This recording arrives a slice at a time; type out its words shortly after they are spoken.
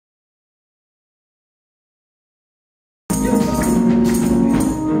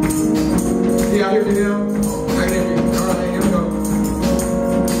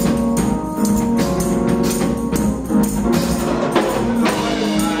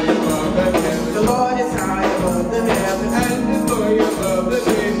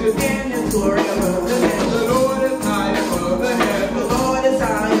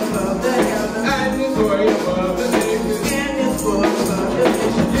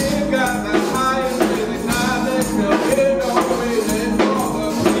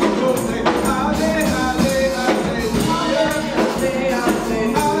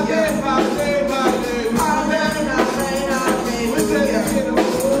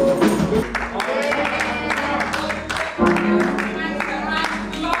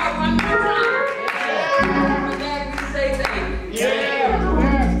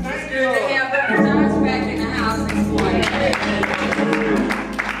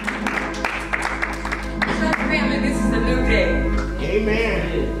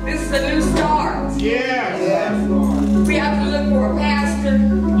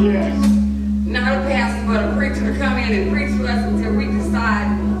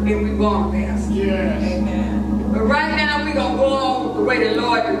move on, Pastor. Yes. Amen. But right now, we're going to go on the way the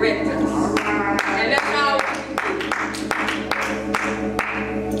Lord directs us. And that's all we can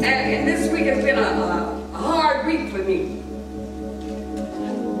do. And this week has been a hard week for me.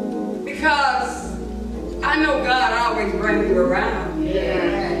 Because I know God always brings you around.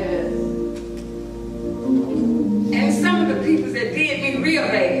 Yes. And some of the people that did me real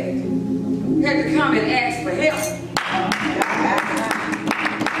bad had to come and ask for help.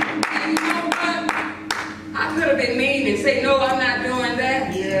 And you know what? I could have been mean and say, no, I'm not doing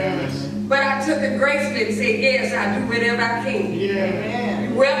that. Yes. But I took it gracefully and said, yes, I do whatever I can. Yes.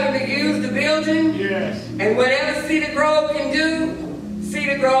 You're welcome to use the building. Yes. And whatever Cedar Grove can do,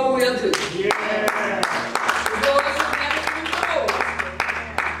 Cedar Grove will do. Yes. The doors have never been closed.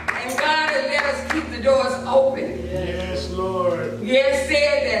 And God has let us keep the doors open. Yes, Lord. Yes,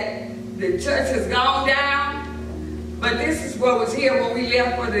 said that the church has gone down, but this is what was here when we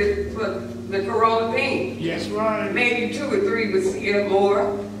left for the corona thing. Yes, right. Maybe 2 or 3 was here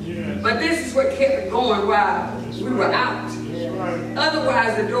more. Yes. But this is what kept it going while we were out. That's right.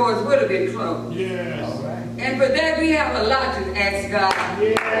 Otherwise, the doors would have been closed. Yes. And for that, we have a lot to ask God.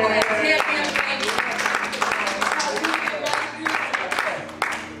 Yes. And tell Him thank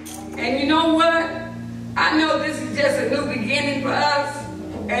you. And you know what? I know this is just a new beginning for us.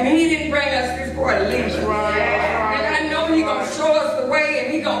 And He didn't bring us this far to leave us. That's right. And I know He's going to show us the way,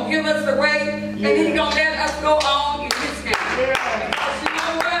 and He's going to give us the way, and He's going to let us go on in His name. Because you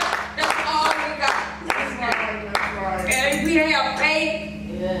know what? That's all we got. That's right. And if we have faith,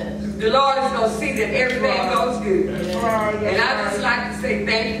 the Lord is going to see that everything goes good. That's right. And I just like to say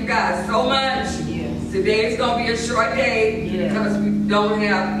thank you guys so much. Today is going to be a short day because we don't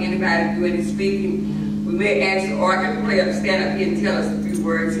have anybody to do any speaking. We may ask the organ player to stand up here and tell us a few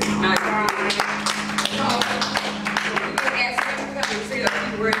words. It's not we can ask him to come and say a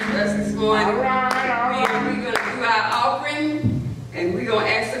few words to us this morning. And we're going to do our offering, and we're going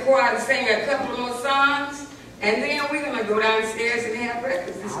to ask the choir to sing a couple more songs, and then we're going to go downstairs and have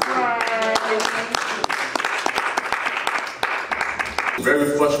breakfast this morning.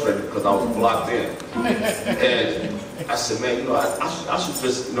 Very frustrated because I was blocked in. And I said, man, you know, I should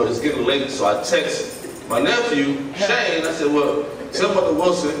just, you know, it's getting late. So I text my nephew, Shane. I said, well, tell Mother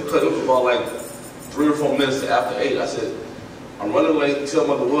Wilson, because it was about like 3 or 4 minutes after 8. I said, I'm running late. Tell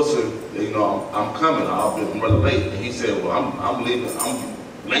Mother Wilson, you know, I'm coming. I'm running late. And he said, well, I'm leaving. I'm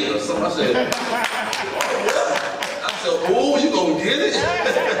late or something. I said, oh, yeah. I said, oh, you gonna get it?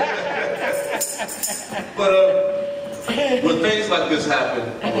 But when things like this happen,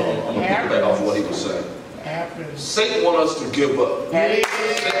 I'm going to pick back off what he was saying. Satan wants us to give up. That's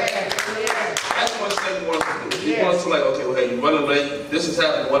what Satan wants us to do. He wants us to like, okay, well, hey, you're running late, this is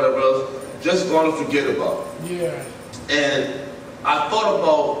happening, whatever else, just going to forget about it. And I thought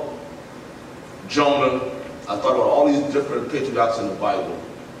about Jonah, I thought about all these different patriarchs in the Bible,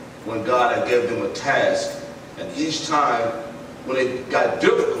 when God had given them a task, and each time when it got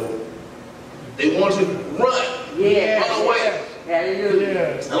difficult, they wanted to run away.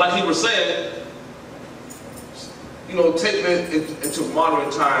 And like he was saying, you know, taking it into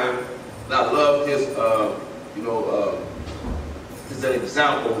modern time, and I love his, his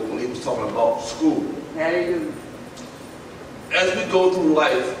example when he was talking about school. As we go through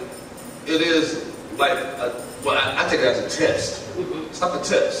life, it is like, I take it as a test. It's like a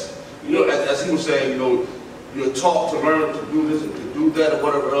test. You know, as he was saying, you know, you're taught to learn to do this and to do that or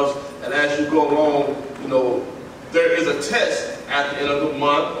whatever else, and as you go along, you know, there is a test at the end of the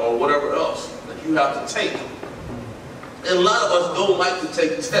month or whatever else that you have to take. And a lot of us don't like to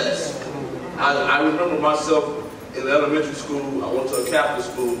take tests. I remember myself in elementary school, I went to a Catholic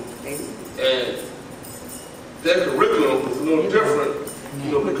school, and their curriculum was a little different,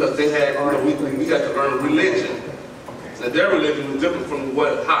 you know, because they had, you know, we had to learn religion. And their religion was different from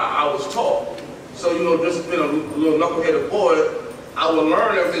how I was taught. So, you know, just being a little knuckleheaded boy, I would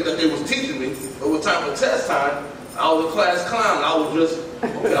learn everything that they was teaching me, but with time for test time, I was a class clown. I would just,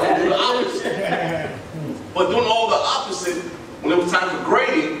 okay, I would do the opposite. But doing all the opposite, when it was time for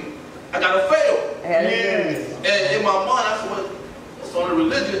grading, I got to fail. And in my mind, I said, well, it's on the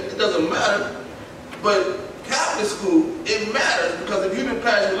religion, it doesn't matter. But Catholic school, it matters, because if you didn't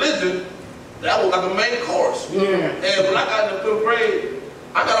pass religion, that was like a main course. And when I got in the 5th grade,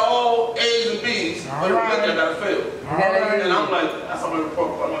 I got all A's and B's, but religion I got to fail. And I'm like, that's on my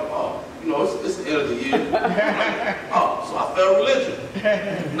report card. I'm like, oh, you know, it's the end of the year. Like, oh, so I failed religion.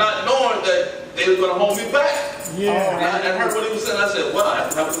 Not knowing that they were going to hold me back. And I heard what he was saying. I said, well,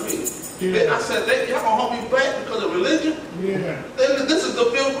 that happened to me. Then I said, y'all going to hold me back because of religion? Then this is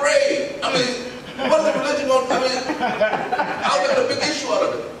the 5th grade. I mean, what's the religion going to do? I mean, I was making a big issue out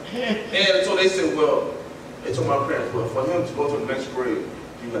of it. they said, well, they told my parents, well, for him to go to the next grade,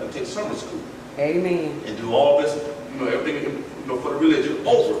 you have to take summer school. Amen. And do all this, everything, for the religion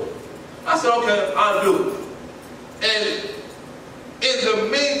over. I said, okay, I'll do it. And in the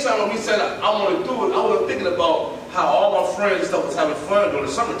meantime, when we said I want to do it, I was thinking about how all my friends and stuff was having fun during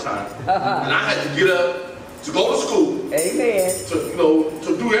the summertime. And I had to get up to go to school. Amen.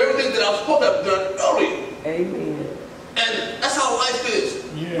 To do everything that I was supposed to have done earlier. Amen. And that's how life is.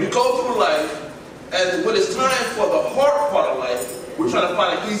 Yeah. We go through life, and when it's time for the hard part of life, we're trying to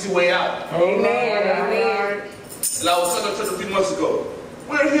find an easy way out. Amen. Amen. And I was telling the church a few months ago,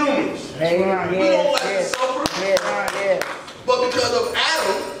 we're humans. Amen. We don't like to suffer. Yes. But because of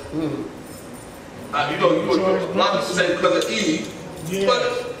Adam, a lot of people say because of Eve, but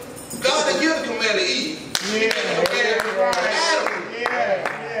God didn't give the command to Eve. He gave the command to Adam.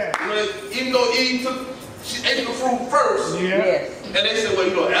 Even though Eve she ate the fruit first. Yes. And they said,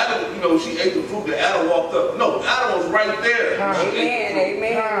 well, Adam, she ate the fruit that Adam walked up. No, Adam was right there. Amen.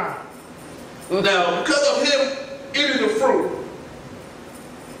 Amen. Now, because of him eating the fruit,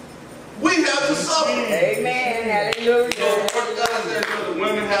 we have to suffer. Amen. Hallelujah. God said, the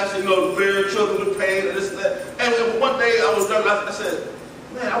women have to, bear children with pain and this and that. And one day I was done, I said,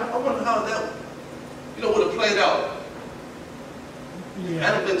 man, I wonder how that, would have played out.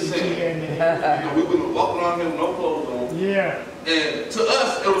 Adam didn't say, we wouldn't have walked around here with no clothes on. Yeah. And to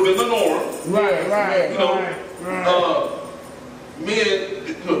us, it would have been the norm. Right. Men,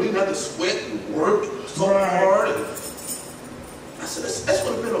 didn't have to sweat and work so hard. And I said, that's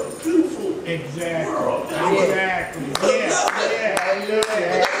would have been a beautiful world. Exactly. But that's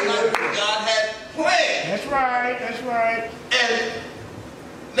not what God had planned. That's right. And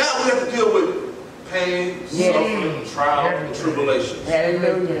now we have to deal with pain, suffering, trial, and tribulations.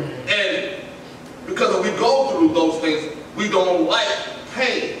 Hallelujah. And because we go through those things, we don't like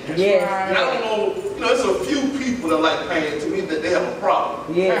pain. Yes. And I don't know, there's a few people that like pain. To me, that they have a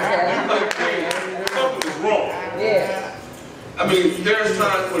problem. Yes. You like pain, something is wrong. Yes. I mean, there's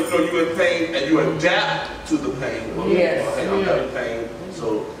times where you're in pain and you adapt to the pain. Well, yes. Hey, I'm having pain,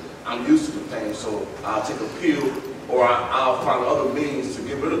 so I'm used to the pain, so I'll take a pill or I'll find other means to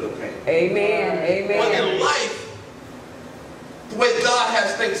get rid of the pain. Amen. Amen. But in life, the way God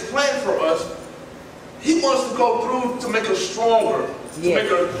has things planned for us, He wants to go through to make us stronger, to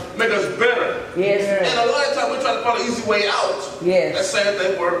make us better. Yes. And a lot of times we're trying to find an easy way out. Yes. That same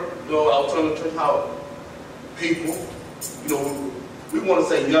thing where, I was telling the church how people, we want to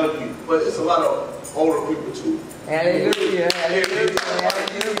say young people, but it's a lot of older people too. Hallelujah.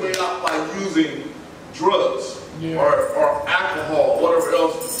 Way out by using drugs or alcohol, whatever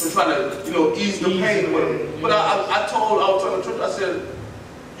else, to try to ease the pain with them. But I was telling the church, I said,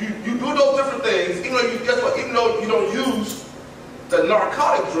 you do those different things, even though you don't use the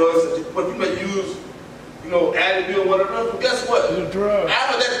narcotic drugs, but you may use Advil or whatever else, but guess what? After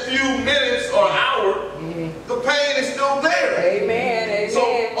that few minutes or hour, the pain is still there. Amen. So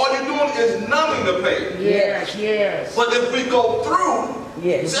all you're doing is numbing the pain. Yes. But if we go through,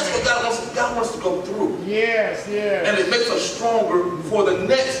 yes, that's what God wants to go through. Yes. And it makes us stronger for the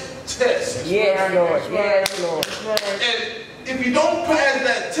next test. Yes, Lord. Yes, Lord. And if you don't pass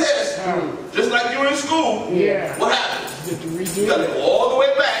that test, just like you're in school, what happens? You got to go all the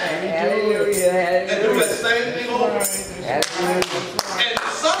way back. Hallelujah. And do that same thing over. And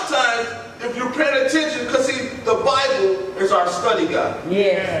sometimes, if you're paying attention, because see, the Bible is our study guide.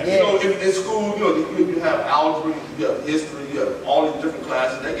 Yes. In school, you have algebra, you have history, you have all these different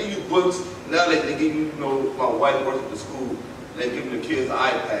classes. They give you books. Now they give you, my wife works at the school. They give the kids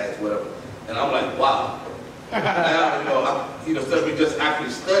iPads, whatever. And I'm like, wow. Now, instead of me just actually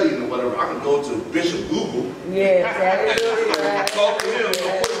studying or whatever, I can go to Bishop Google. Yes, hallelujah. Talk to him.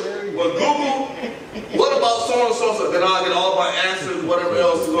 But Google, what about so-and-so? Then I'll get all my answers, whatever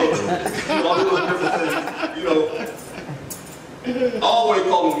else to go through. All these different things, I always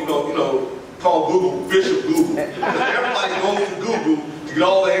call them, call Google Bishop Google. Everybody goes to Google to get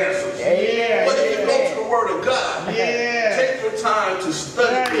all the answers. But if you go to the Word of God, take your time to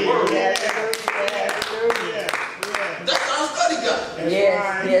study the Word. That's our study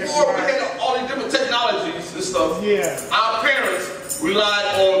guide. Before we had all these different technologies and stuff, our parents relied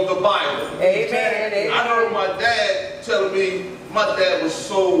on the Bible. Amen. I heard my dad telling me, my dad was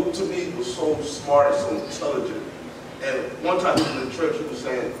so smart and so intelligent. And one time he was in church, he was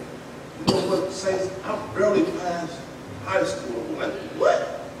saying, you know what, Saints, I barely passed high school. I'm like, what?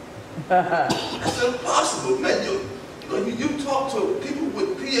 That's impossible. Man, you talk to people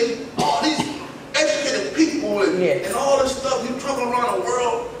with PhD, all these educated people and all this stuff, you travel around the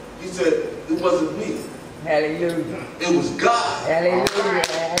world. He said, it wasn't me. Hallelujah. It was God. Hallelujah.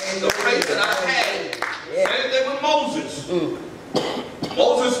 The faith that I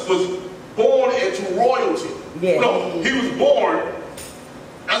Yeah. No, he was born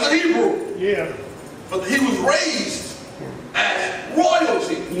as a Hebrew. Yeah. But he was raised as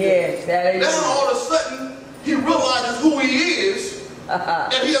royalty. Yes, that is. Now all of a sudden, he realizes who he is,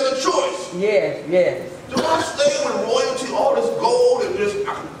 and he has a choice. Yes, yes. Do I stay with royalty, all this gold, and just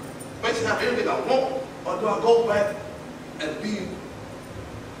I can basically have anything I want, or do I go back and be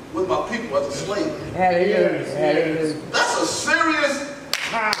with my people as a slave? Hallelujah. Yes, Hallelujah. That's a serious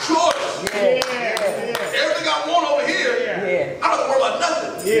choice. Yes, Yeah. yes, Everything I want over here, yes. I don't have to worry about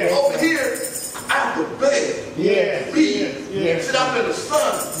nothing. Yeah. Over here, I have to beg, Yes. beat, Yes. sit out in the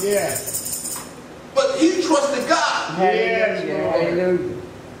sun. Yeah. But he trusted God. Yes, Hallelujah. Lord. Hallelujah.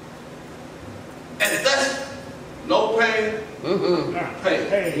 And that's no pain, pain.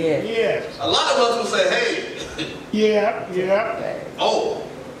 Hey. Yes. Yes. A lot of us will say, hey, Yeah. Yeah. oh,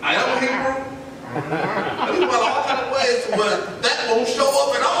 I am a Hebrew. Let me find all kind of ways but that won't show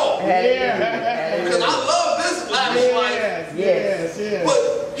up at all. Yeah. Because I love this lavish life. Yes. Yes. Yes.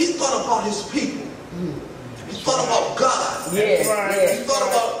 But he thought about his people. He thought about God. Yes, Right. He yes. thought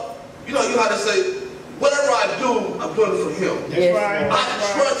about, you know how to say, whatever I do, I'm doing it for him. That's Yes, right. Lord. I That's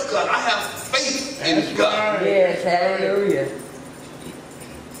right. trust God. I have faith in That's God. right. Yes, hallelujah.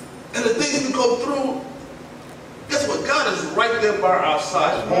 And the things we go through, guess what? God is right there by our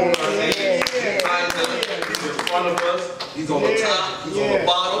side. He's holding our hand. Yes, He's yes. behind us. He's in front of us. He's on the top. He's on the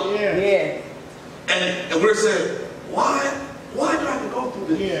bottom. Yeah. Yes. And we're saying, why do I have to go through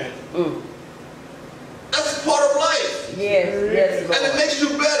this? Yeah. That's part of life. Yes, yes, And it Lord. makes you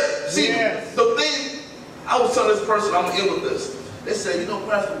better. See, Yes. the thing, I was telling this person, I'm going to end with this. They said, you know,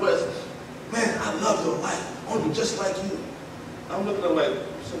 Pastor West, man, I love your life. I want to be just like you. I'm looking at them like,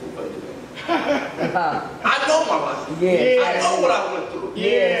 simple baby. I know my life. Yes. I know what I went through.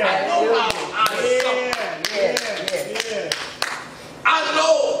 Yeah. I know how I suffered. Yes, Yes. I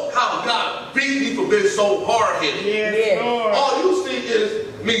know how God beat me for being so hard-headed. Yes, Yes. Lord. All you see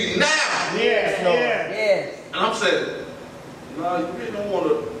is me now. Yes, Lord. yes. Yes. And I'm saying, no, you really don't want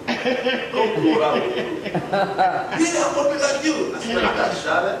to go through what I went through. Yeah, I want to be like you. I said, I got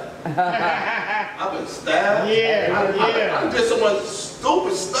shot at. I've been stabbed. Yeah, I did so much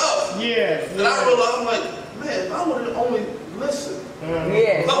stupid stuff Yes. that I realized, I'm like, man, if I would have only listened,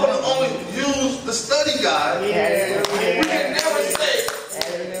 Yes. if I would have only used the study guide, Yes. we can never say,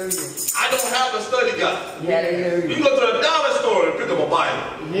 Hallelujah. I don't have a study guide. You Hallelujah. go to the dollar store and pick up a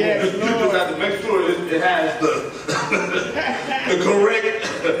Bible. Yes, You just Lord. have to make sure it has the correct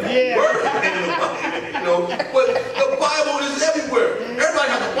Yeah. word in the Bible. You know, but the Bible is everywhere. Everybody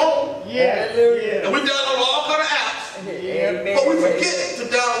has a phone, Yes. Hallelujah. and we download all kind of apps, Amen. but we forget to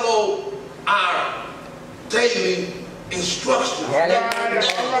download our daily instructions. Hallelujah.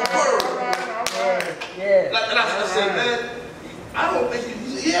 That's the word. All right. Yes. And I said, man, I don't think you.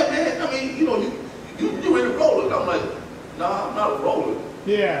 He said, yeah, man. I mean, you know, you ready to roll it? I'm like, no, I'm not rolling.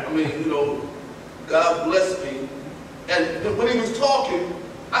 Yeah. I mean, you know, God blessed me. And when he was talking,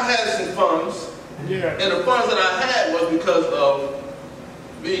 I had some funds. Yeah. And the funds that I had was because of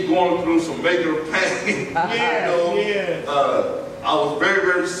me going through some major pain. Yeah. You know, I was very,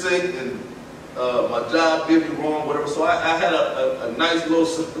 very sick, and my job did me wrong, whatever. So I had a nice little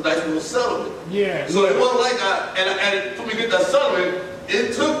settlement. Yeah. So it wasn't like and for me to get that settlement,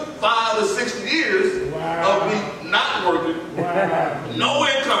 it took 5 to 6 years Wow. of me not working, Wow. no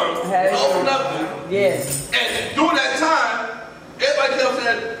income, no nothing. Yes. And during that time, everybody kept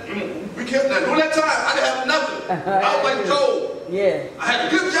saying, we kept that. During that time, I didn't have nothing. I was like Job. Yes. I had a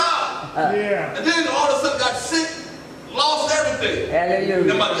good job. Yeah. And then all of a sudden got sick, lost everything. And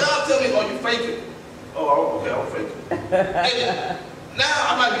Hallelujah. my job tell me, oh, you faking. Oh, okay, I'm faking. And now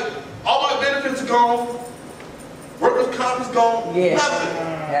I'm like, all my benefits are gone. Workers' comp is gone. Yes. Nothing.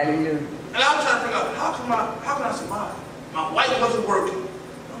 Hallelujah. And I'm trying to figure out, how can I survive? My wife wasn't working.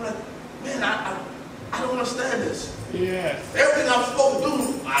 I'm like, man, I don't understand this. Yes. Everything I'm supposed to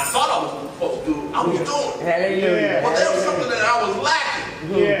do, I thought I was supposed to do, I was doing. Hallelujah. But there was something that I was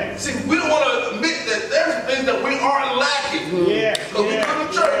lacking. Yeah. See, we don't want to admit that there's things that we are lacking. Yeah. Because we come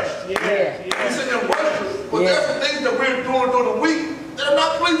to church. Yeah. We sit there and worship. But there's some things that we're doing during the week that are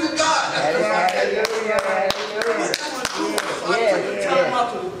not pleasing God. That's just how it is. Hallelujah. What am I doing? So I Yes, took the time out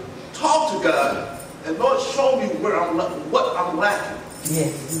to talk to God, and Lord showed me what I'm lacking.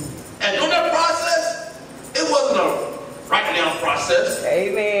 Yes. And during that process, it wasn't a right now process.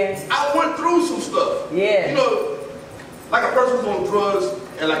 Amen. I went through some stuff. Yeah. You know, like a person who's on drugs,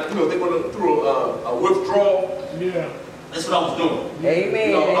 and like, you know, they went through a withdrawal. Yeah. That's what I was doing. Amen.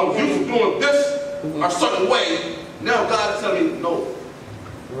 You know, I was used to doing this a certain way. Now God is telling me, no,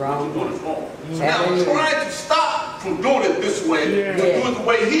 what Wrong. you're doing is wrong. So now I'm trying to stop from doing it this way, Yeah. to do it the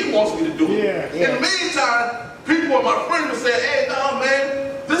way He wants me to do it. Yeah. In the meantime, people and my friends would say, hey, no,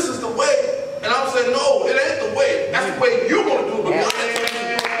 man, this is the way. And I'm saying, no, it ain't the way. That's the way you're going to do it, but God is going to do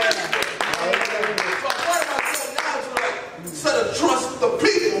it this way. So what am I doing now to like, instead of trust the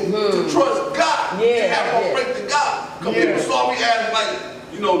people, to trust God, and have more faith in God. Because people saw me as like,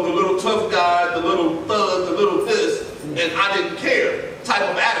 you know, the little tough guy, the little thug, the little this, and I didn't care type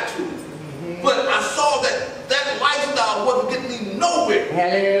of attitude. But I saw that that lifestyle wasn't getting me nowhere.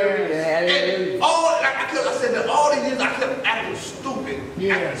 Hallelujah. And I said that all these years I kept acting stupid,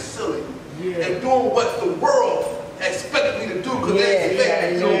 acting silly, and doing what the world expected me to do because they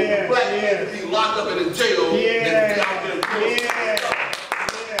expect, you know, black men to be locked up in a jail and be out there doing stuff.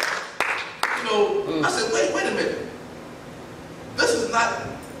 You know, I said, wait a minute. This is not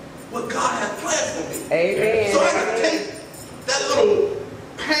what God has planned for me. Amen. So I had to take that little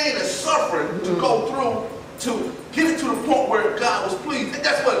pain and suffering to go through to get it to the point where God was pleased. And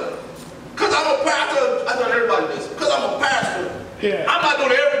that's what, because I'm a pastor, I tell everybody this, because I'm a pastor, I'm not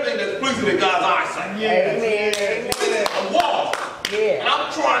doing everything that's pleasing in God's eyesight. Amen. I'm walking. And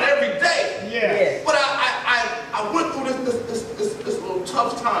I'm trying every day. But I went through this little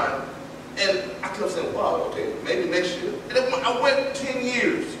tough time. And I kept saying, wow, okay, maybe next year. And then I went 10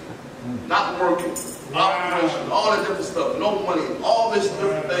 years not working, operation, all that different stuff, no money, all this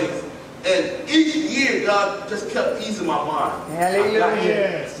different things. And each year, God just kept easing my mind.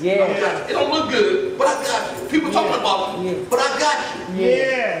 Hallelujah. It don't look good, but I got you. People talking about you, but I got you.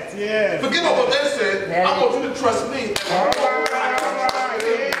 Forget about what they said. I want you to trust me.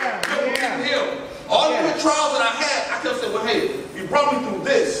 All the trials that I had, I kept saying, well, hey, you brought me through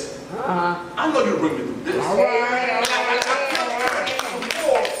this. I know you'll bring me through this. I kept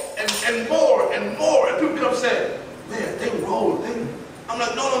more and more and more. And people get upset. Man, they roll. I'm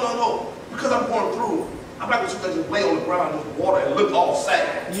like, no. Because I'm going through, I'm not going to just lay on the ground with water and look all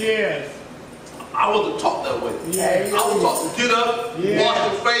sad. I wasn't taught that way. I was taught to get up, wash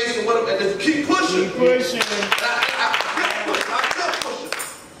your face and whatever, and just keep pushing. And I kept pushing.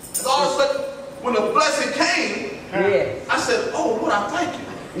 And all of a sudden, when the blessing came, I said, oh, Lord, I thank you.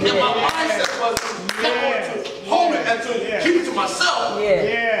 And my mindset was to hold it and to keep it to myself.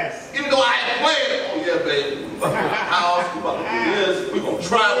 Even though I had planned, oh yeah, baby, we're about to buy a house, we're about to do this, we're going to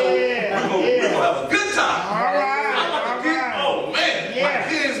travel, we're going to have a good time. I'm about to get, oh man, my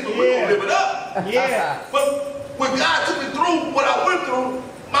kids, but we're going to live it up. But when God took me through what I went through,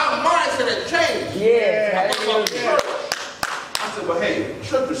 my mindset had changed. I went about church. I said, well, hey,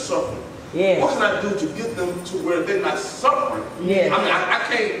 church is suffering. What can I do to get them to where they're not suffering? I mean, I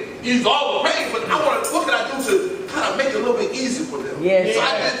can't ease all the pain, but what can I do to kind of make it a little bit easier for them? So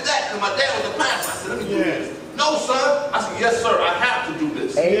I did that, and my dad was a pastor. I said, let me do this. No, son. I said, yes, sir, I have to do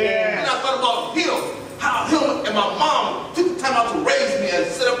this. And I thought about him, how him and my mom took the time out to raise me and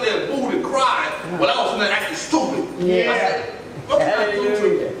sit up there and boo and cry while I was in there acting stupid. I said, what can I do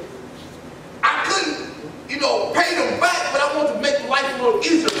to... I couldn't, you know, pay them back, but I want to make life a little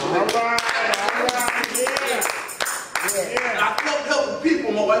easier for them. And I kept helping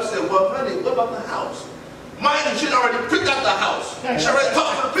people. My wife said, well, honey, what about the house? Mind you, she already picked out the house. She already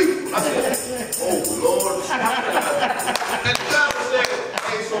talked to the people. I said, oh, Lord. And God said,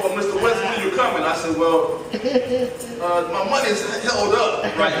 hey, so Mr. West, when you coming? I said, well, my money's held up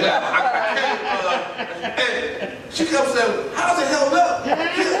right now. And she kept saying, how's it held up? You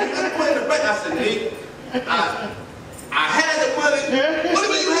put it in the bank. I said, Nick, I had the money. What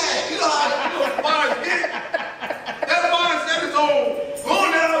do you had? You know how bars get? That bar set is on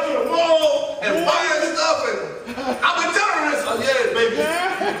going down to the mall and buying stuff. And I've been telling her this. Oh, yeah, baby,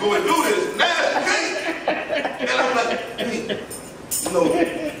 you go and do this. Now you can't. And I'm like, hey, you know,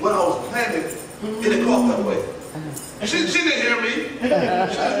 what I was planning, it didn't cost that way. She didn't hear me.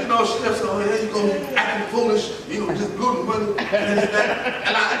 You know, she just said, oh, here you go, acting foolish, you know, just blew the money.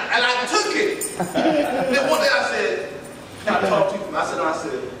 And I took it. Then one day I said, can I talk to you? I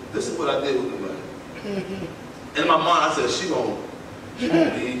said, this is what I did with the money. In my mind, I said, she gonna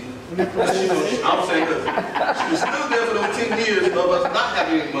leave. I'm saying, because she was still there for those 10 years of us not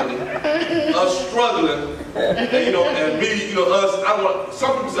having any money, us struggling, and, you know, and me, you know, us,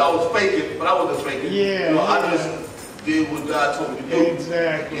 some people say I was faking, but I wasn't faking. You know, I just did what God told me to do.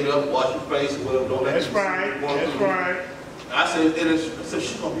 Get up, wash your face, whatever, don't let That's right. I said,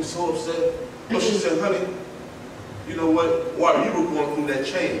 she's gonna be so upset. But she said, honey, you know what? While you were going through that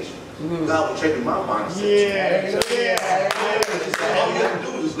change, God was changing my mindset. She said, all you have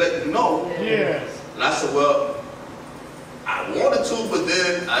to do is let you know. And I said, well, I wanted to, but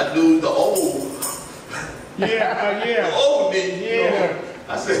then I knew the old, the old me. You know,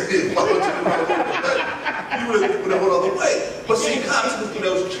 I said, why would you do that? You would have went other way. But see, God took us through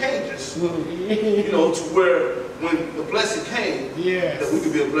those changes, you know, to where when the blessing came, that we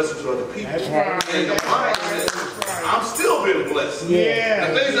could be a blessing to other people. That's right. And the mindset, I'm still being blessed. Yeah.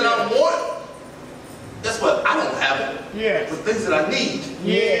 The things that I want, that's what I don't have it. Yeah. The things that I need.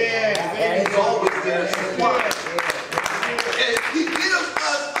 Yeah. He's always there to supply. And he gives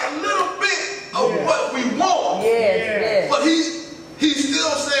us a little bit of what we want. But he's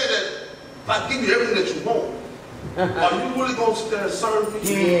still saying that if I give you everything that you want, are you really going to sit there and serve me?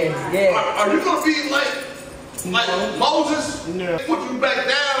 Are you going to be like Moses? Put you back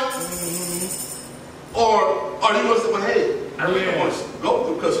down? Or are you going to say, well, hey, I really want to go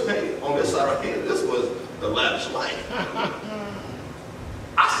through because, hey, on this side right here, this was the lavish life.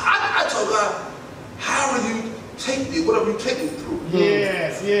 I told God, how will you take me, whatever you take me through? I'm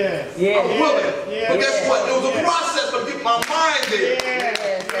willing. But guess what? It was a process to get my mind there.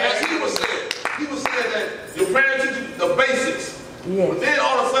 As he was saying that your parents teach you the basics. But then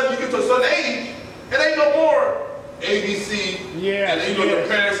all of a sudden you get to a certain age, it ain't no more ABC, and then, you know, your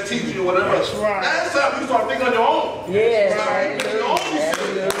parents teach you whatever. That's right. Now it's time you start thinking on your own. You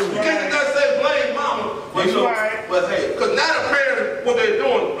can't just say blame mama. But, you know, but hey, because now the parents, what they're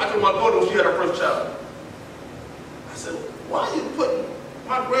doing, I told my daughter when she had her first child, I said, why are you putting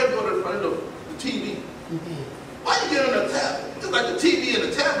my granddaughter in front of the TV? Why are you getting on the tablet? It's like the TV and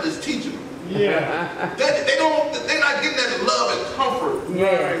the tablet is teaching them. They're not getting that love and comfort. You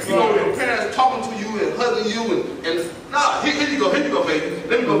know, your parents talking to you and hugging you and nah, here you go, baby.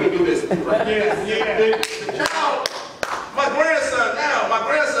 Let me go and do this. The child, my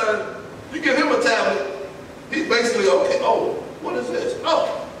grandson, you give him a tablet, he's basically, okay, oh, what is this?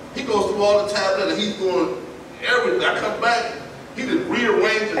 Oh, he goes through all the tablet and he's doing everything. I come back, he just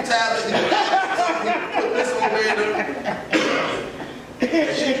rearranged the tablet, he put this on there.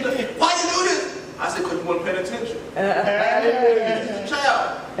 And she, why you do this? I said, because you weren't paying attention. He's a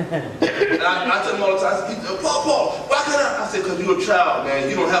child. And I tell him all the time, I said, Paul, why can't I? I said, because you're a child, man.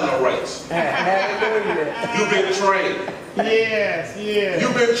 You don't have no rights. You've been trained.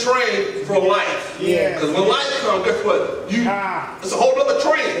 You've been trained for life. Because when life comes, guess what? It's a whole other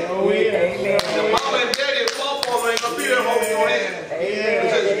training. Your mama and daddy and Paul ain't going to be there holding your hand. It's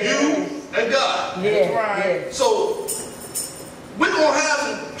just you and God. So, we're going to have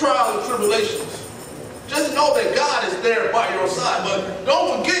some trials and tribulations. Just know that God is there by your side. But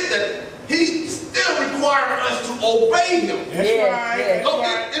don't forget that He still requires us to obey Him. Don't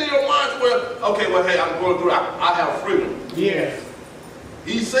get in your minds where, okay, well, hey, I'm going through, I have freedom.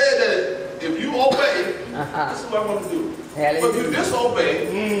 He said that if you obey, this is what I'm going to do. But if you disobey,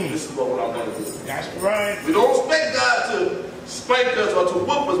 this is what I'm going to do. That's right. We don't expect God to spank us or to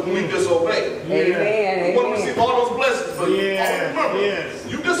whoop us when we disobey. We want to receive all those blessings, but remember,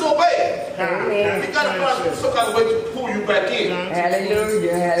 you disobey. You got to find some kind of way to pull you back in.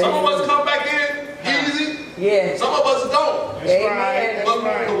 Some of us come back in easy. Some of us don't. But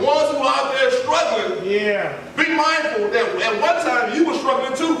the ones who are out there struggling, be mindful that at one time you were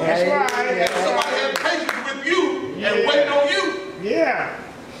struggling too. And somebody had patience with you and waited on you.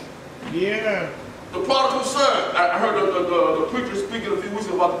 The prodigal son. I heard the preacher speaking a few weeks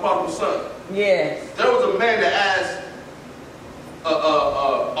ago about the prodigal son. There was a man that asked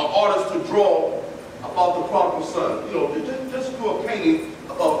an artist to draw about the prodigal son. You know, just do a painting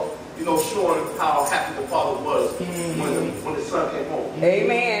about, you know, showing how happy the father was when his son came home.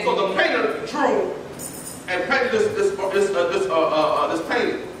 So the painter drew and painted this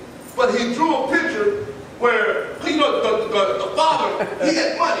painting, but he drew a picture where, you know, the father, he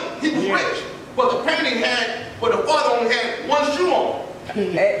had money, he was rich. But the painting had, but the father only had one shoe on.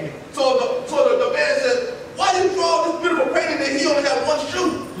 So the man said, why you draw this beautiful painting that he only had one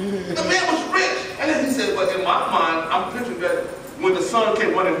shoe? The man was rich. And then he said, but in my mind, I'm picturing that when the son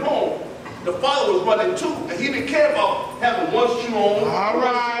came running home, the father was running too, and he didn't care about having one shoe on.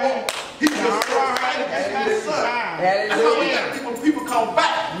 He was just so excited to see his son. That's how we got people come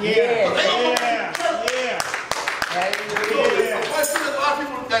back. But they don't come to church. I see a lot of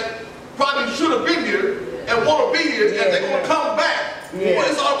people that probably should have been here and want to be here, and they're going to come back. But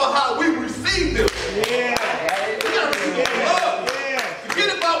it's all about how we receive them. We got to receive them love. Forget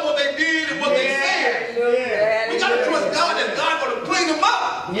about what they did and what they said. We got to trust God that God's going to clean them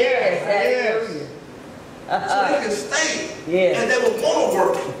up. So they can stay and they will want to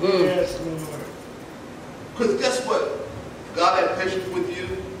work. Because guess what? God had patience with you.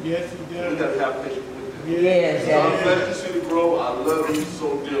 We got to have patience with you. God bless you, Cedar Grove. I love you so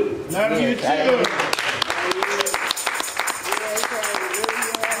dearly. Love you too.